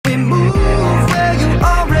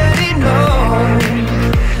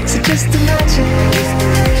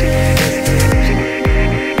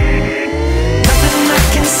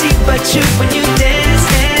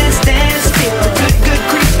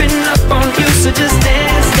So just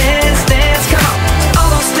dance, dance, dance. Come on. All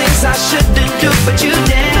those things I shouldn't do, but you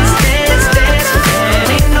dance, dance, dance.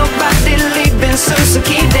 And ain't nobody leaving soon, so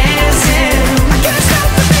keep dancing. I can't stop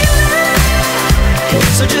the feeling.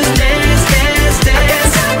 So just dance, dance, dance. I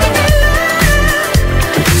can't stop the feeling.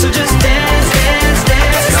 So just dance, dance, dance.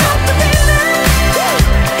 I can't stop the feeling.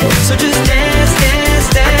 So just dance,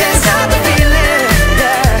 dance, dance. I can't stop the feeling.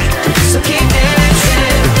 Yeah. So keep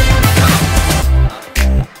dancing.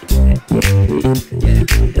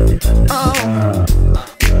 Oh.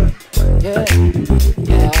 Yeah.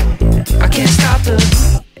 Yeah. I can't stop the.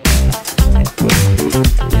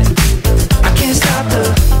 I can't stop the.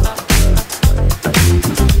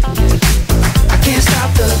 I can't stop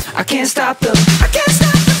the. I can't stop the. I can't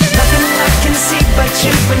stop the. Nothing I can see but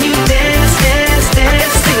you when you dance, dance,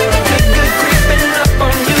 dance. Feel good, good creeping up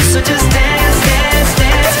on you. So just dance, dance,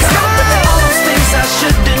 dance. All those things I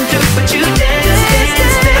shouldn't do, but you dance,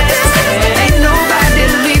 dance, dance. Ain't nobody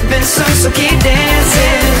leaving soon, so keep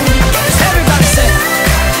dancing. Everybody say.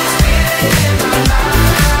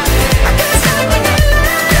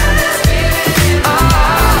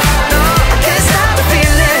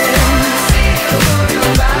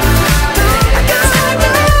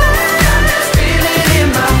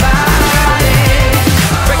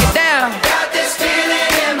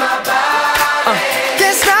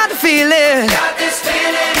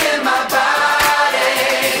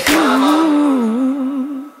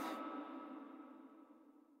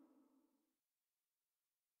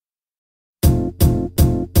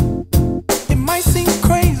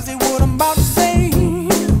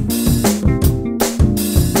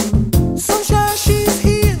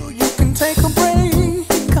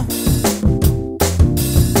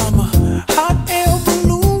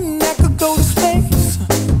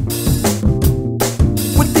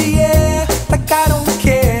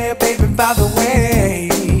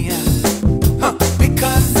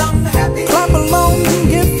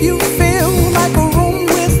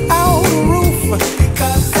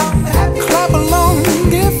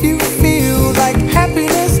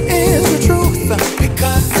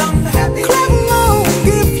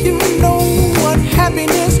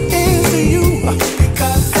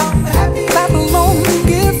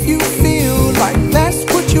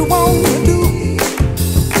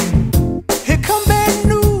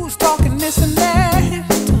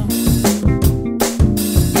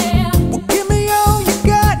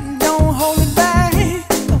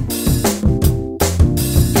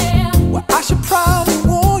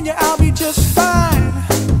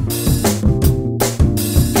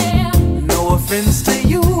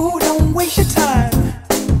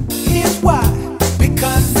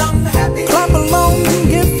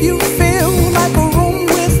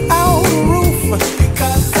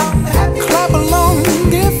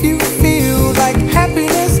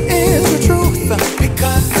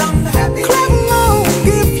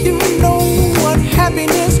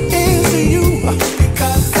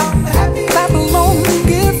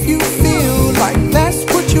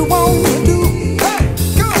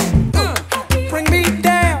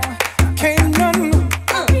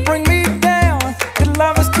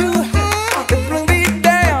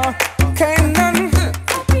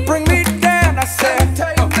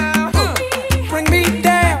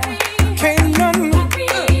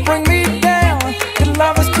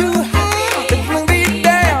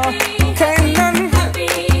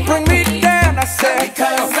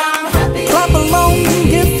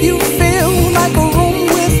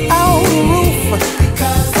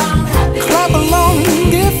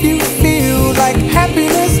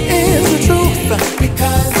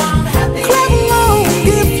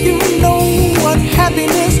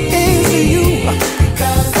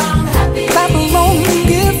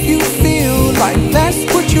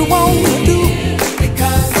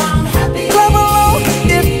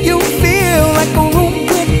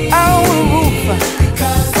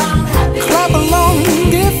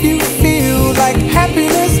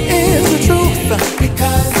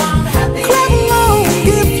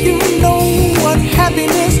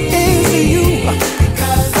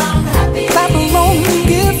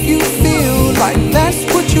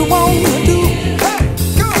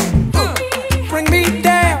 Bring me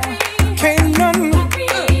down, can't none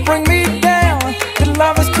bring me down. The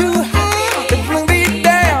love is